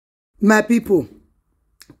My people,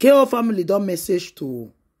 KO family don't message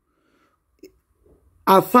to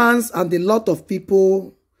our fans and a lot of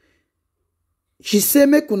people. She say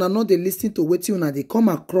make una no dey listen to wetin una dey come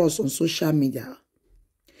across on social media.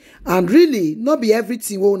 And really, not be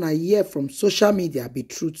everything we una hear from social media be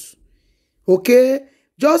truth. Okay?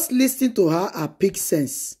 Just listen to her and pick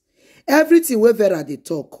sense. Everything we Vera dey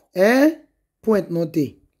talk, point no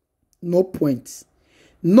dey. No point.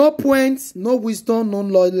 No point, no wisdom, no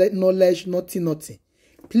knowledge, nothing.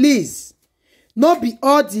 Please, not be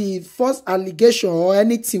all the false allegation or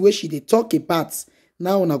anything where she dey talk about.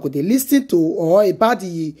 Now una go dey listen to or about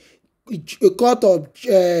the court of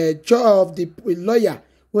the lawyer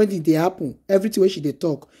when it dey happen. Everything where she dey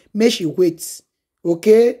talk, make she wait.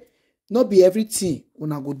 Okay? Not be everything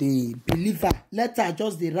una go dey believe her. Let her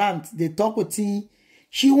just dey rant, dey talk with him.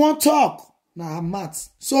 She won't talk. Now I'm mad.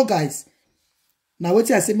 So guys, now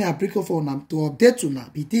what I say me a break off on to update una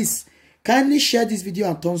be this. Kindly share this video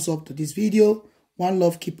and thumbs up to this video. One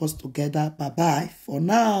love, keep us together. Bye bye for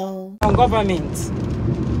now. Government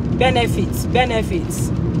benefits.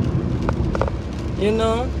 You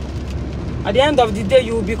know, at the end of the day,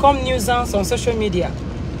 you will become nuisance on social media.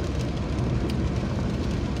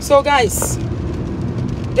 So guys,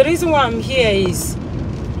 the reason why I'm here is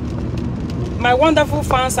my wonderful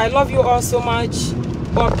fans. I love you all so much.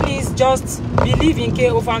 But please just believe in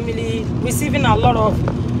KO family, receiving a lot of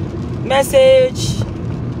message,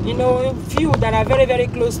 you know, few that are very, very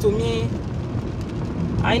close to me.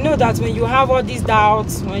 I know that when you have all these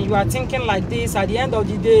doubts, when you are thinking like this, at the end of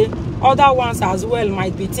the day, other ones as well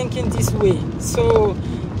might be thinking this way. So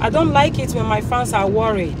I don't like it when my fans are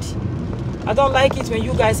worried. I don't like it when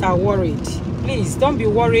you guys are worried. Please don't be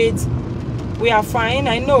worried. We are fine.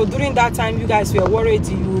 I know during that time you guys were worried.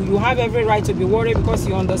 You have every right to be worried because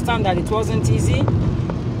you understand that it wasn't easy.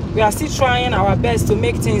 We are still trying our best to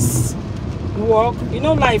make things work. You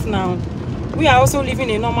know, life now. We are also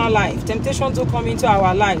living a normal life. Temptation to come into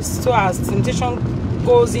our lives. So as temptation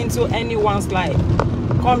goes into anyone's life,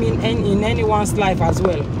 come in anyone's life as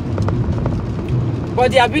well.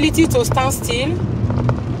 But the ability to stand still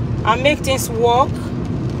and make things work,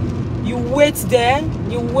 you wait there,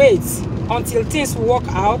 you wait until things work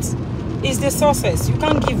out, is the success. You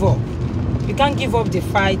can't give up. You can't give up the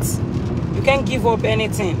fight. You can't give up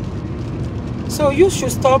anything. So you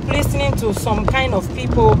should stop listening to some kind of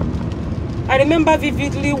people. I remember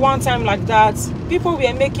vividly one time like that, people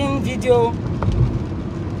were making video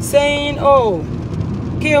saying, oh,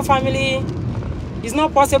 KO family, it's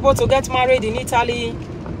not possible to get married in Italy.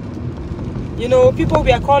 You know, people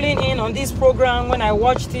were calling in on this program when I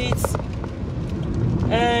watched it,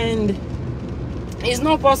 and it's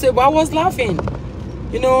not possible. I was laughing.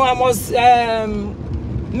 You know, I was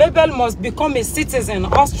Mabel must become a citizen,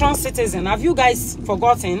 Austrian citizen. Have you guys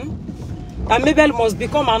forgotten that Mabel must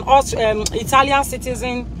become an Italian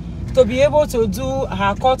citizen to be able to do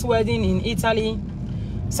her court wedding in Italy?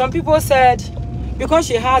 Some people said because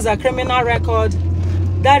she has a criminal record,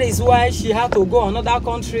 that is why she had to go another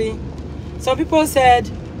country. Some people said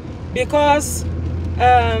because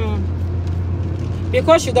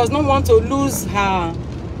she does not want to lose her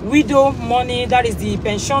widow money, that is the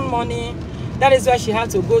pension money, that is why she had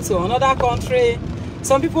to go to another country.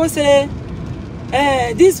 Some people say,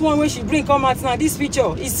 this one when she bring come out now, this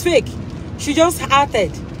picture is fake. She just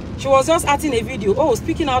acted. She was just acting a video. Oh,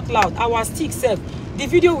 speaking out loud, our stick self. The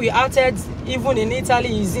video we acted even in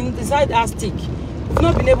Italy is inside our stick. We've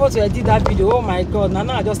not been able to edit that video. Oh my God, now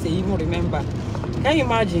I just even remember. Can you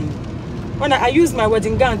imagine? When I used my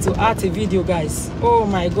wedding gown to art a video, guys. Oh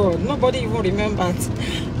my God, nobody even remembered.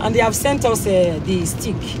 And they have sent us the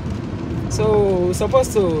stick. So we're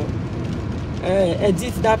supposed to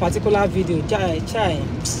edit that particular video. Chai.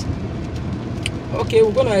 Okay,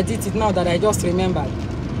 we're going to edit it now that I just remembered.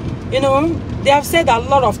 You know, they have said a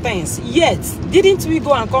lot of things. Yet, didn't we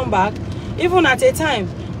go and come back? Even at a time,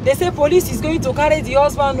 they say police is going to carry the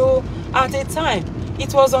husband. Oh, at a time,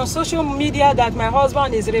 it was on social media that my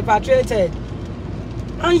husband is repatriated.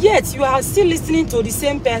 And yet, you are still listening to the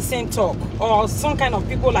same person talk, or some kind of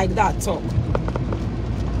people like that talk.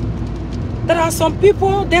 There are some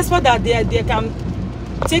people, that's what that they can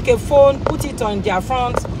take a phone, put it on their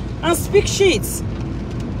front, and speak shit.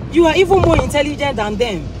 You are even more intelligent than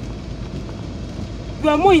them. You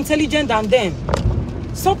are more intelligent than them.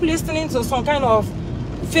 Stop listening to some kind of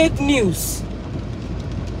fake news.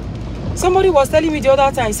 Somebody was telling me the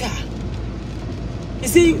other time, you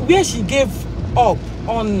see, where she gave up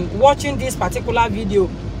on watching this particular video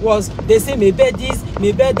was, they say, maybe this,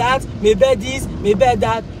 maybe that, maybe this, maybe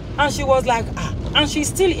that. And she was like, and she's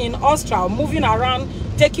still in Austria, moving around,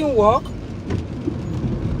 taking work.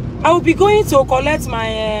 I will be going to collect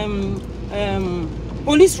my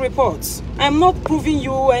police reports. I'm not proving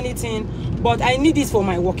you anything, but I need it for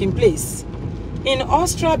my working place. In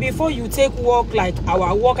Austria, before you take work like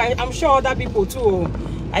our work, I'm sure other people too.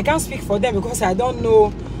 I can't speak for them because I don't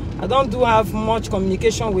know. I don't have much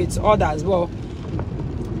communication with others. Well,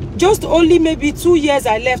 just only maybe 2 years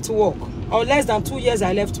I left work, or less than 2 years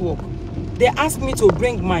I left work. They asked me to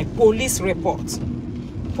bring my police report.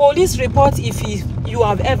 Police report if you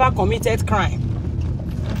have ever committed crime.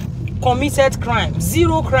 Committed crime,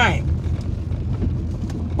 zero crime.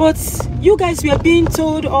 But you guys were being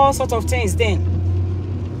told all sorts of things then.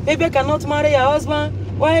 Baby cannot marry her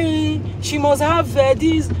husband. Why she must have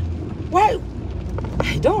this? Why?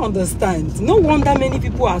 I don't understand. No wonder many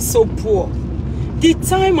people are so poor. The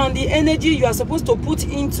time and the energy you are supposed to put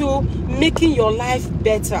into making your life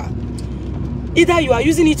better, either you are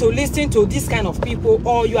using it to listen to this kind of people,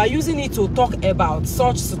 or you are using it to talk about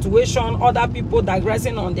such situation, other people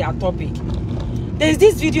digressing on their topic. There's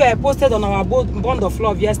this video I posted on our Bond of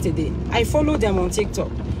Love yesterday. I follow them on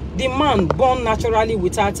TikTok. The man born naturally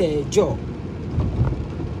without a jaw.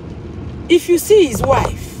 If you see his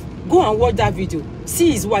wife, go and watch that video.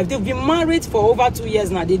 See his wife. They've been married for over 2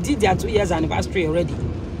 years now. They did their 2 years anniversary already.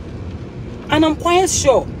 And I'm quite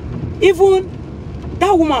sure, even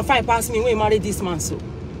that woman fine past me when he married this man. So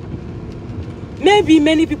maybe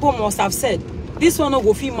many people must have said, this one no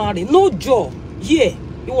go fit marry. No jaw. Yeah.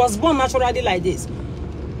 He was born naturally like this.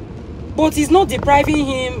 But it's not depriving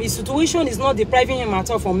him. His situation is not depriving him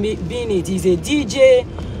at all from being it. He's a DJ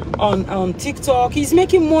on TikTok. He's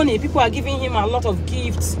making money. People are giving him a lot of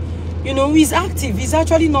gifts. You know, he's active. He's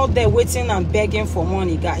actually not there waiting and begging for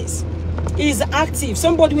money, guys. He's active.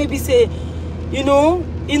 Somebody maybe say, you know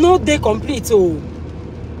they complete. So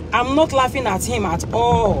I'm not laughing at him at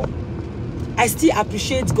all. I still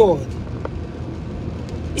appreciate God.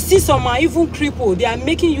 You see, some are even crippled. They are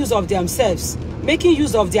making use of themselves, making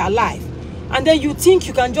use of their life. And then you think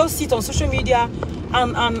you can just sit on social media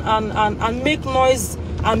and make noise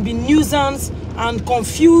and be nuisance and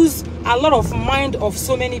confuse a lot of mind of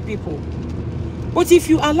so many people. But if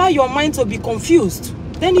you allow your mind to be confused,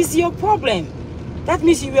 then it's your problem. That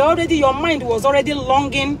means your mind was already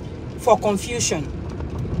longing for confusion.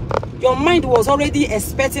 Your mind was already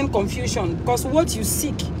expecting confusion, because what you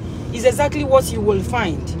seek is exactly what you will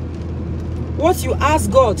find. What you ask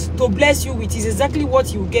God to bless you with is exactly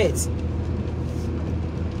what you get.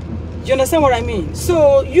 Do you understand what I mean?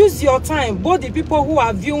 So use your time. Both the people who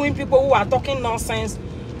are viewing, people who are talking nonsense.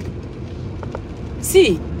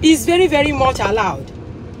 See, it's very, very much allowed.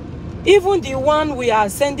 Even the one we are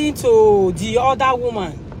sending to the other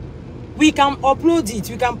woman, we can upload it,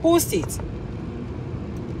 we can post it.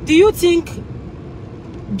 Do you think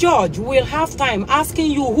George will have time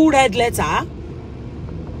asking you who read letter?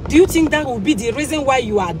 Do you think that will be the reason why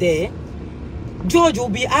you are there? George will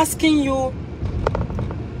be asking you,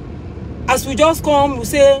 as we just come, we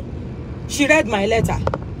say, she read my letter,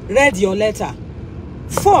 read your letter.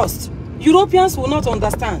 First, Europeans will not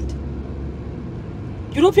understand.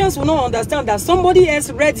 Europeans will not understand that somebody else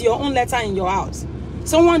read your own letter in your house.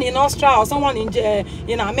 Someone in Austria or someone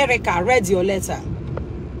in America read your letter.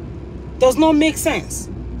 Does not make sense.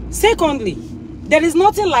 Secondly, there is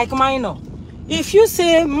nothing like minor. If you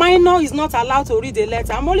say minor is not allowed to read a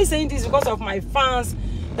letter, I'm only saying this because of my fans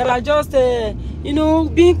that are just,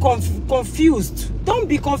 being confused. Don't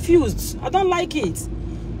be confused. I don't like it.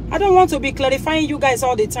 I don't want to be clarifying you guys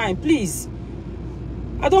all the time. Please.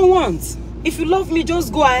 I don't want. If you love me,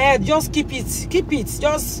 just go ahead. Just keep it. Keep it.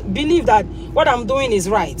 Just believe that what I'm doing is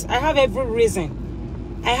right. I have every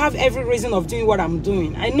reason. I have every reason of doing what I'm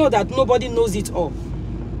doing. I know that nobody knows it all.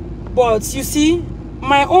 But you see,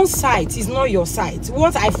 my own sight is not your sight.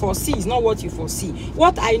 What I foresee is not what you foresee.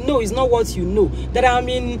 What I know is not what you know. That I'm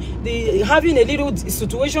in having a little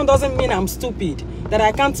situation doesn't mean I'm stupid. That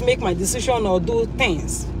I can't make my decision or do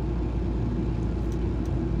things.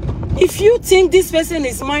 If you think this person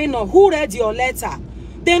is minor who read your letter,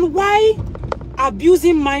 then why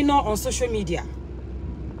abusing minor on social media?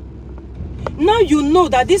 Now you know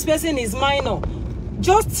that this person is minor.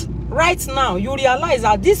 Just right now, you realize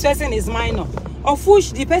that this person is minor, of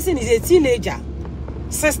which the person is a teenager.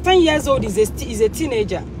 16 years old is a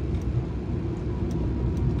teenager.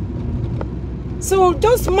 So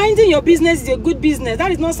just minding your business is a good business.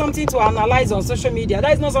 That is not something to analyze on social media.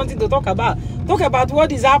 That is not something to talk about. Talk about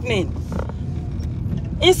what is happening.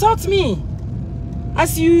 Insult me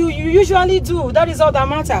as you usually do. That is all that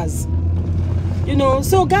matters. You know,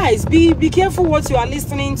 so guys, be careful what you are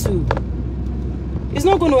listening to. It's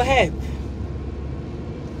not going to help.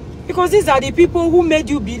 Because these are the people who made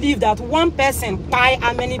you believe that one person buy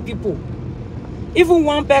how many people. Even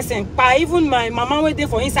one person buy, even my mama went there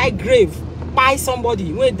for inside grave, buy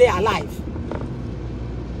somebody when they alive.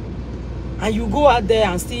 And you go out there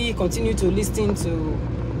and still continue to listen to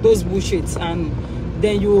those bullshits, and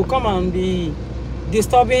then you come and be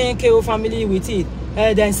disturbing KO family with it.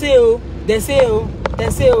 They say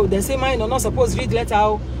mine are not supposed to read letter.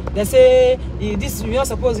 Oh. They say this you're not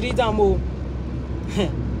supposed to read them. Oh.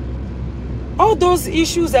 All those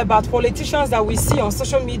issues about politicians that we see on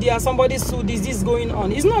social media, somebody sued, this going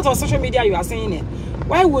on. It's not on social media you are saying it.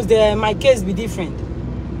 Why would my case be different?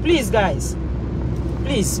 Please, guys.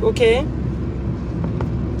 Please, okay?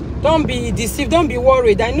 Don't be deceived. Don't be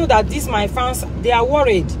worried. I know that these my fans, they are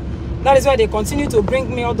worried. That is why they continue to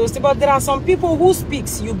bring me all those things. But there are some people who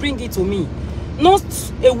speaks, you bring it to me. Not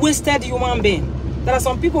a wasted human being. There are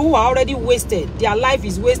some people who are already wasted. Their life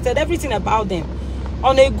is wasted. Everything about them.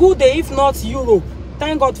 On a good day, if not Europe,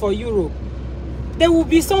 thank God for Europe, they will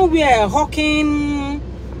be somewhere hawking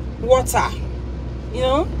water, you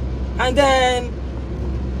know, and then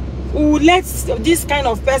we will let this kind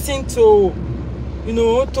of person to, you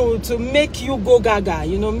know, to make you go gaga,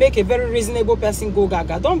 you know, make a very reasonable person go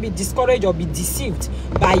gaga. Don't be discouraged or be deceived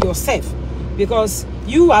by yourself, because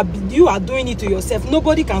you are doing it to yourself.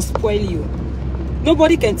 Nobody can spoil you.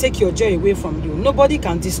 Nobody can take your joy away from you. Nobody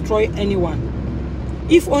can destroy anyone.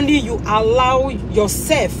 If only you allow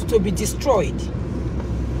yourself to be destroyed.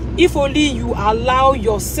 If only you allow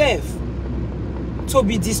yourself to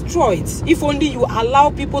be destroyed. If only you allow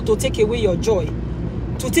people to take away your joy,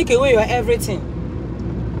 to take away your everything.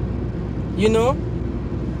 You know?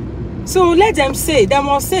 So let them say, they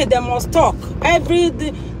must talk.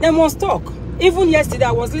 They must talk. Even yesterday,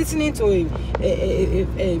 I was listening to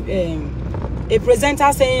a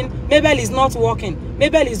presenter saying Mabel is not working.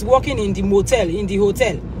 Mabel is working in the motel, in the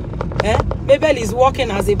hotel. Mabel is working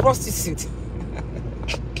as a prostitute.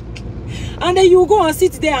 And then you go and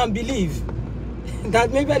sit there and believe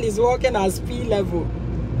that Mabel is working as P level.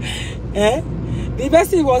 The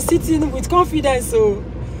person was sitting with confidence, so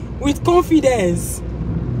with confidence,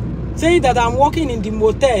 saying that I'm working in the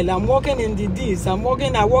motel, I'm working in the this, I work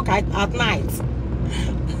at night.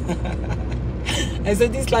 I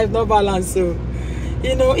said, this life not balanced. So,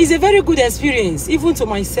 you know, it's a very good experience, even to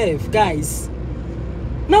myself, guys.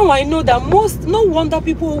 Now I know that no wonder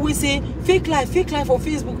people always say fake life on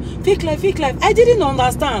Facebook, fake life. I didn't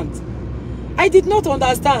understand. I did not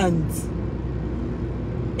understand.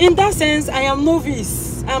 In that sense, I am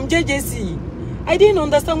novice. I'm JJC. I didn't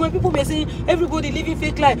understand when people were saying everybody living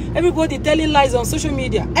fake life, everybody telling lies on social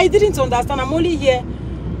media. I didn't understand. I'm only here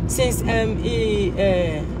since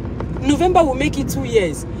November will make it 2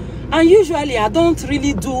 years. And usually I don't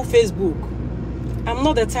really do Facebook. I'm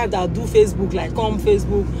not the type that do Facebook, like come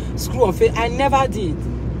Facebook, screw on Facebook. I never did.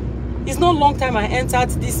 It's not long time I entered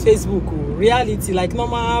this Facebook reality, like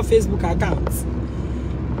normal Facebook accounts.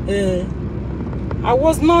 I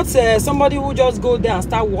was not somebody who just go there and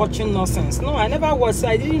start watching nonsense. No, I never was. So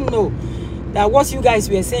I didn't know that what you guys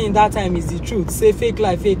were saying that time is the truth. Say fake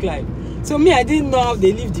life. So me, I didn't know how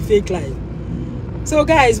they live the fake life. So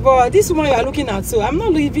guys, but this woman you are looking at, so I'm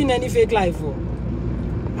not living any fake life.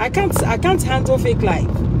 I can't handle fake life.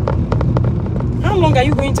 How long are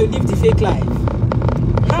you going to live the fake life?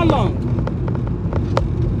 How long?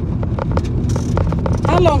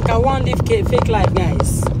 How long can one live fake life,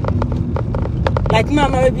 guys? Like now,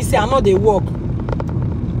 maybe say I'm not the work.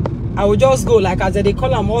 I will just go, like as they call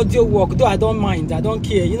them, audio work. Though I don't mind, I don't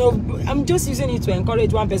care. You know, I'm just using it to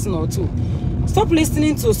encourage one person or two. Stop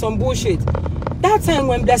listening to some bullshit. That time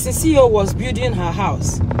when Blessing CEO was building her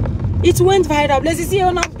house, it went viral. Blessing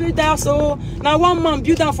CEO not build that, so now one man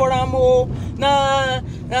build that for him. Now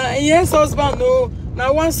yes husband, no.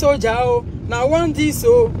 Now one soldier, now one this.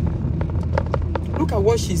 Look at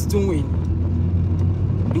what she's doing.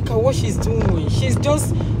 Look at what she's doing. She's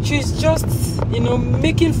just, you know,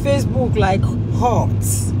 making Facebook like hot.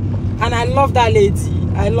 And I love that lady.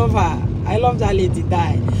 I love her. I love that lady.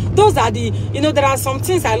 Those are the, you know, there are some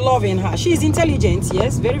things I love in her. She's intelligent,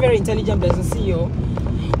 yes, very, very intelligent person, CEO.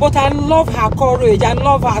 But I love her courage. I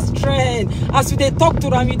love her strength. As they talk to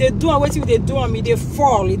them, they do what they do, they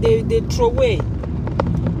fall, they throw away.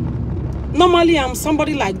 Normally, I'm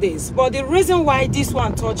somebody like this, but the reason why this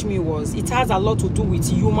one touched me was it has a lot to do with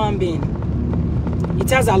human being. It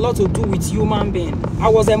has a lot to do with human being. I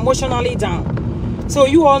was emotionally down. So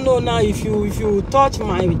you all know now, if you touch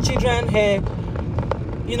my children's hair,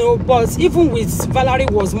 you know, but even with Valerie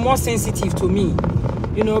was more sensitive to me,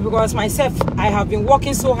 you know, because myself, I have been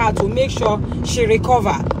working so hard to make sure she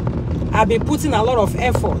recover. I've been putting a lot of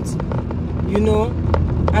effort, you know.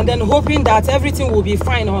 and then hoping that everything will be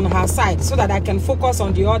fine on her side so that I can focus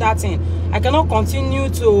on the other thing. I cannot continue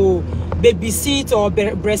to babysit or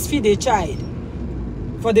breastfeed a child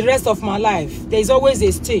for the rest of my life. There is always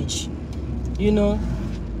a stage, you know.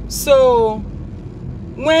 So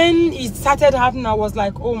when it started happening, I was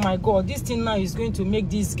like, oh my God, this thing now is going to make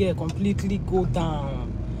this girl completely go down.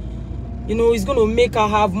 You know, it's going to make her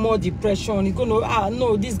have more depression. It's going to,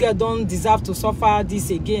 no, this girl don't deserve to suffer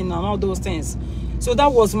this again and all those things. So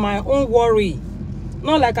that was my own worry.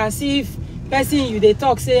 Not like as if person you they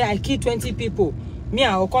talk, say, I kill 20 people. Me,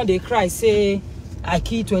 I'll come they cry, say, I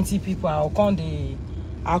kill 20 people. I'll come they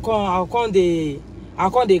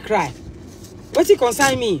cry. What it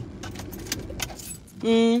concern me?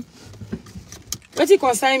 What it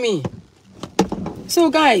concern me? So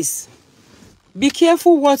guys, be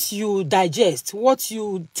careful what you digest, what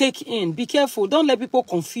you take in. Be careful. Don't let people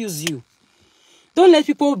confuse you. Don't let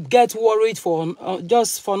people get worried for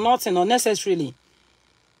just for nothing unnecessarily.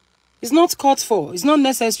 It's not called for. It's not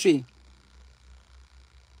necessary.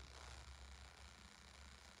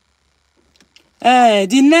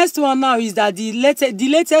 The next one now is that the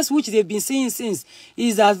latest which they've been seeing since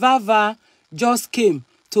is that Vava just came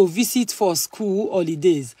to visit for school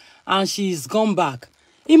holidays and she's gone back.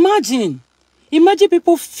 Imagine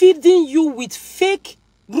people feeding you with fake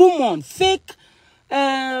rumor, fake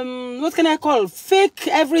what can I call, fake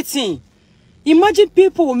everything. Imagine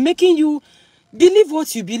people making you believe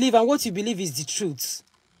what you believe, and what you believe is the truth.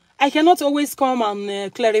 I cannot always come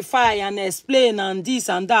and clarify and explain and this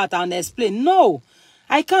and that and explain. No,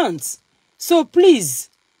 I can't. So please,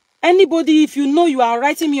 anybody, if you know you are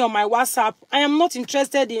writing me on my WhatsApp, I am not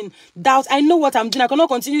interested in doubt. I know what I'm doing. I cannot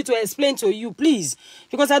continue to explain to you, please,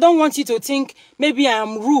 because I don't want you to think maybe I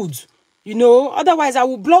am rude, you know. Otherwise, I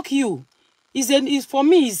will block you. For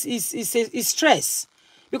me, it's stress.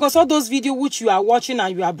 Because all those videos which you are watching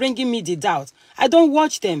and you are bringing me the doubt, I don't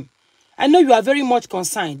watch them. I know you are very much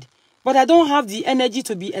concerned, but I don't have the energy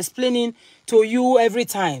to be explaining to you every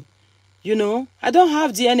time. You know, I don't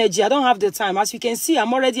have the energy. I don't have the time. As you can see,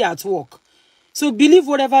 I'm already at work. So believe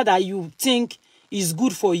whatever that you think is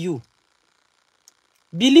good for you.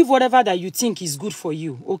 Believe whatever that you think is good for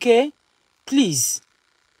you, okay? Please.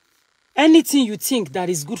 Anything you think that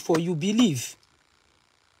is good for you, believe.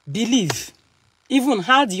 Believe. Even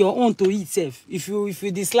add your own to it, self. If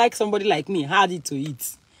you dislike somebody like me, add it to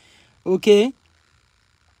it. Okay?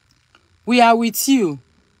 We are with you.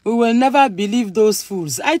 We will never believe those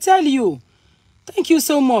fools. I tell you. Thank you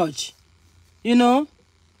so much. You know?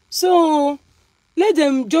 So, let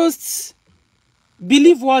them just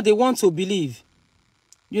believe what they want to believe.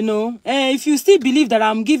 You know? If you still believe that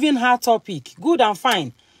I'm giving her topic, good and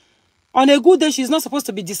fine. On a good day, she's not supposed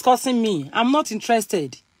to be discussing me. I'm not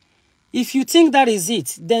interested. If you think that is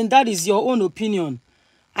it, then that is your own opinion.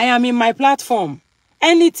 I am in my platform.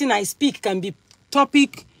 Anything I speak can be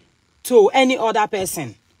topic to any other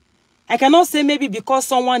person. I cannot say maybe because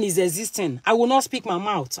someone is existing, I will not speak my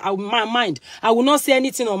mouth, my mind. I will not say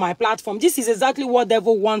anything on my platform. This is exactly what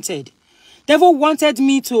devil wanted. Devil wanted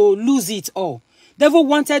me to lose it all. Devil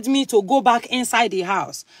wanted me to go back inside the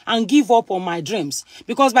house and give up on my dreams.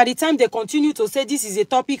 Because by the time they continue to say this is a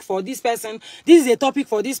topic for this person, this is a topic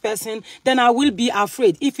for this person, then I will be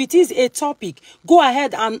afraid. If it is a topic, go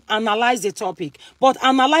ahead and analyze the topic. But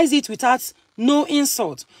analyze it without no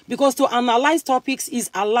insult. Because to analyze topics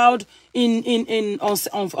is allowed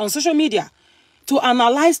on social media. To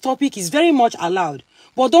analyze topic is very much allowed.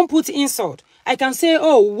 But don't put insult. I can say,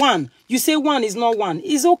 oh, one. You say one is not one.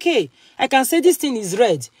 It's okay. I can say this thing is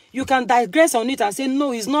red. You can digress on it and say,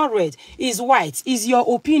 no, it's not red. It's white. It's your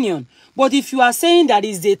opinion. But if you are saying that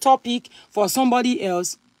is the topic for somebody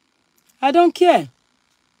else, I don't care.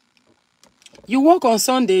 You work on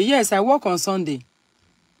Sunday. Yes, I work on Sunday.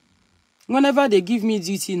 Whenever they give me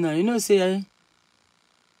duty now, you know, say,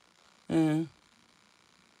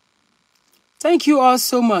 thank you all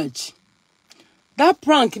so much. That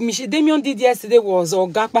prank Damien did yesterday was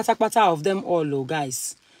pata of them all,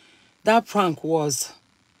 guys. That prank was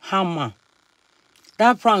hammer.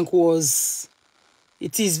 That prank was,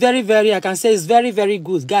 it is very, very, I can say it's very, very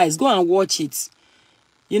good. Guys, go and watch it.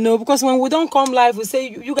 You know, because when we don't come live, we say,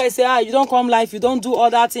 you guys say, you don't come live, you don't do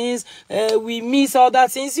other things, we miss other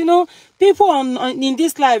things. You know, people in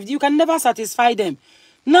this life, you can never satisfy them.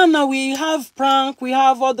 Now we have prank, we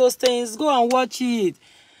have all those things. Go and watch it.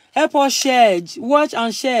 Help us share, watch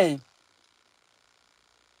and share.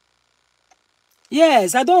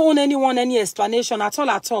 Yes, I don't owe anyone any explanation at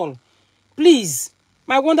all. Please,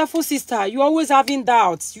 my wonderful sister, you're always having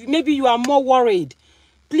doubts. Maybe you are more worried.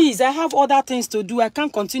 Please, I have other things to do. I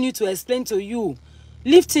can't continue to explain to you.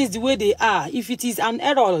 Leave things the way they are. If it is an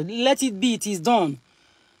error, let it be, it is done.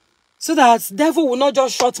 So that devil will not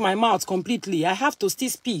just shut my mouth completely. I have to still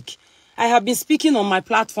speak. I have been speaking on my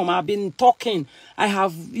platform. I've been talking. I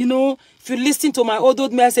have, you know, if you listen to my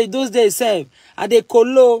old message those days, at the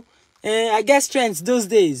colo, I get strength those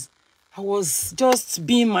days. I was just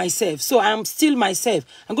being myself. So I'm still myself.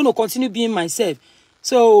 I'm going to continue being myself.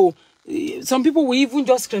 So some people will even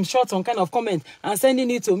just screenshot some kind of comment and sending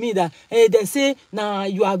it to me that they say, nah,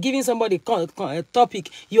 you are giving somebody a topic.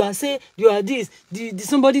 You are say you are this. Did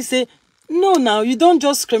somebody say, no, now you don't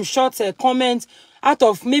just screenshot a comment out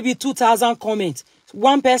of maybe 2,000 comments.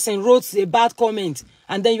 One person wrote a bad comment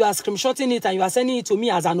and then you are screenshotting it and you are sending it to me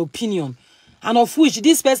as an opinion. And of which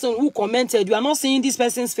this person who commented, you are not seeing this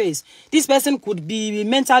person's face. This person could be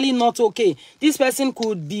mentally not okay. This person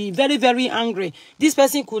could be very, very angry. This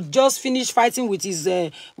person could just finish fighting with his,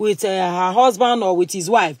 her husband or with his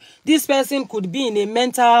wife. This person could be in a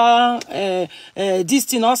mental,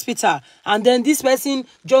 distant hospital. And then this person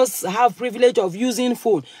just have privilege of using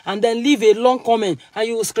phone and then leave a long comment and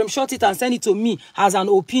you screenshot it and send it to me as an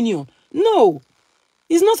opinion. No,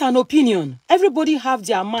 it's not an opinion. Everybody have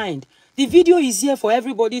their mind. The video is here for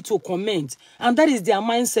everybody to comment, and that is their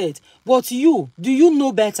mindset. But you, do you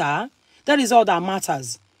know better? That is all that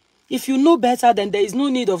matters. If you know better, then there is no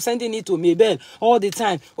need of sending it to Mabel all the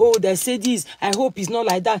time. Oh, they say this, I hope it's not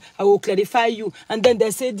like that, I will clarify you. And then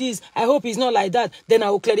they say this, I hope it's not like that, then I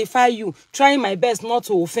will clarify you. Trying my best not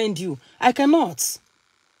to offend you. I cannot.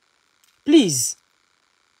 Please.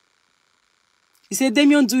 He said,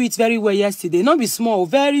 Damien do it very well yesterday. Not be small,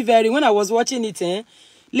 very, very. When I was watching it,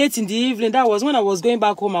 late in the evening, that was when I was going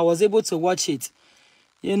back home, I was able to watch it.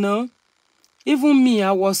 You know? Even me,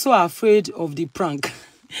 I was so afraid of the prank.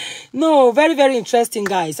 No, very, very interesting,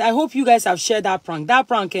 guys. I hope you guys have shared that prank. That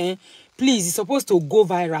prank, please, it's supposed to go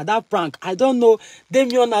viral. That prank, I don't know,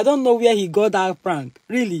 Damien, I don't know where he got that prank.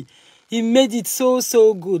 Really. He made it so,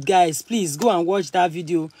 so good, guys. Please, go and watch that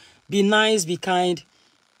video. Be nice, be kind.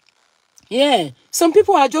 Yeah, some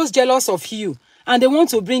people are just jealous of you. And they want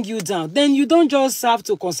to bring you down, then you don't just have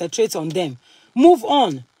to concentrate on them. Move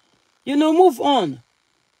on. You know, move on.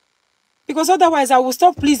 Because otherwise, I will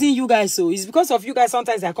stop pleasing you guys. So it's because of you guys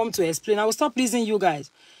sometimes I come to explain. I will stop pleasing you guys.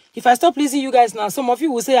 If I stop pleasing you guys now, some of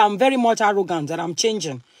you will say I'm very much arrogant, that I'm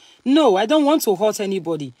changing. No, I don't want to hurt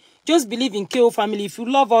anybody. Just believe in KO family. If you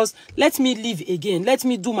love us, let me live again. Let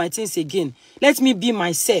me do my things again. Let me be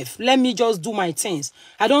myself. Let me just do my things.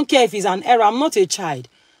 I don't care if it's an error. I'm not a child.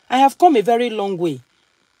 I have come a very long way.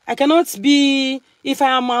 I cannot be, if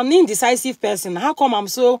I am an indecisive person, how come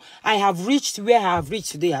I have reached where I have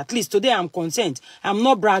reached today? At least today I'm content. I'm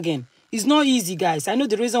not bragging. It's not easy, guys. I know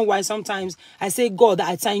the reason why sometimes I say, God,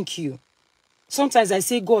 I thank you. Sometimes I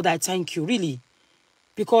say, God, I thank you, really.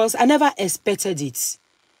 Because I never expected it.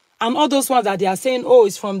 And all those ones that they are saying, oh,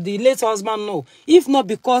 it's from the late husband, no. If not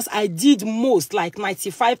because I did most, like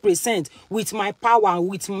 95% with my power,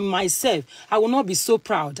 with myself, I will not be so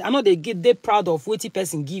proud. I know they proud of what a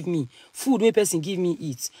person give me. Food, what person give me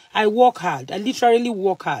eat. I work hard. I literally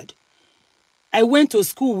work hard. I went to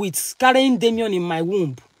school with carrying Damien in my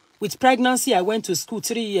womb. With pregnancy, I went to school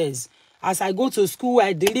 3 years. As I go to school,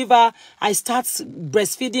 I deliver, I start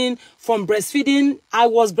breastfeeding. From breastfeeding, I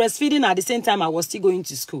was breastfeeding at the same time I was still going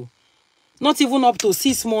to school. Not even up to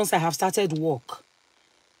 6 months, I have started work.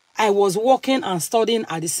 I was working and studying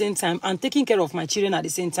at the same time and taking care of my children at the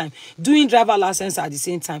same time. Doing driver license at the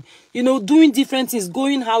same time. You know, doing different things,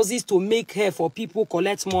 going houses to make hair for people,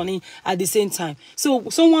 collect money at the same time. So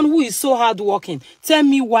someone who is so hardworking, tell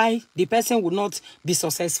me why the person would not be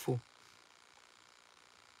successful.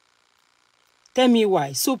 Tell me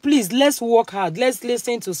why. So please, let's work hard. Let's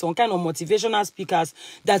listen to some kind of motivational speakers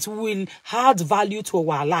that will add value to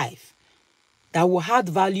our life. That will add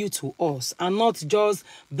value to us. And not just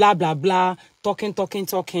blah, blah, blah,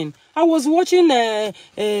 talking. I was watching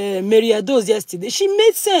Mary Edo's yesterday. She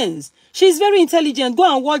made sense. She's very intelligent.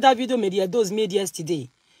 Go and watch that video Mary Edo's made yesterday.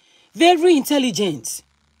 Very intelligent.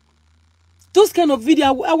 Those kind of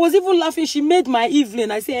video, I was even laughing. She made my evening.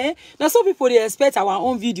 I say, now some people, they expect our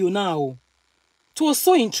own video now. It was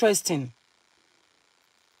so interesting.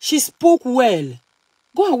 She spoke well.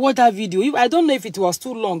 Go and watch that video. I don't know if it was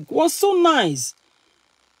too long. It was so nice.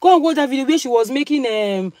 Go and watch that video where she was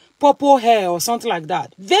making purple hair or something like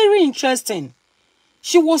that. Very interesting.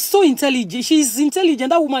 She was so intelligent. She's intelligent.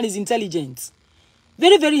 That woman is intelligent.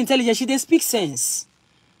 Very, very intelligent. She did speak sense.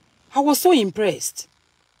 I was so impressed.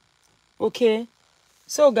 Okay.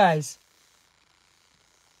 So, guys.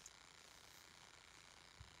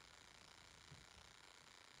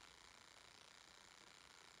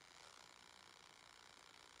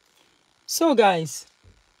 So guys,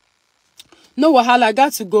 No wahala, I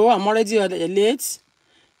got to go. I'm already late.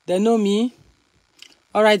 They know me.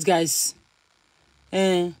 All right, guys.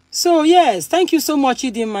 So yes, thank you so much,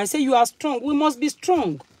 Idim. I say you are strong. We must be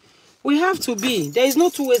strong. We have to be. There is no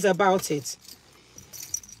two ways about it.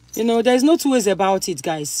 You know, there is no two ways about it,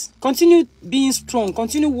 guys. Continue being strong.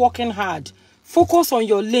 Continue working hard. Focus on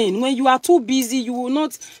your lane. When you are too busy, you will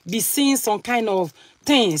not be seeing some kind of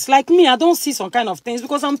things. Like me, I don't see some kind of things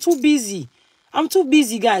because I'm too busy. I'm too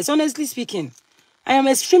busy, guys. Honestly speaking, I am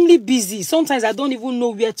extremely busy. Sometimes I don't even know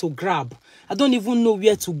where to grab. I don't even know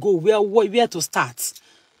where to go, where to start.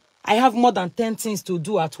 I have more than 10 things to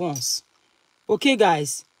do at once. Okay,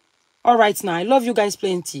 guys. All right, now. I love you guys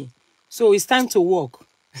plenty. So it's time to work.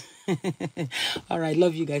 All right.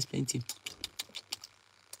 Love you guys plenty.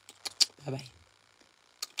 Bye-bye.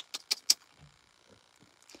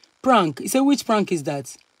 Prank. You say, which prank is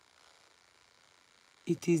that?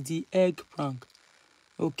 It is the egg prank.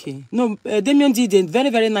 Okay. No, Damien did a very,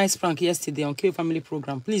 very nice prank yesterday on KO Family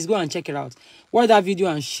Program. Please go and check it out. Watch that video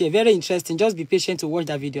and share. Very interesting. Just be patient to watch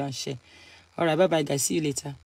that video and share. All right. Bye-bye, guys. See you later.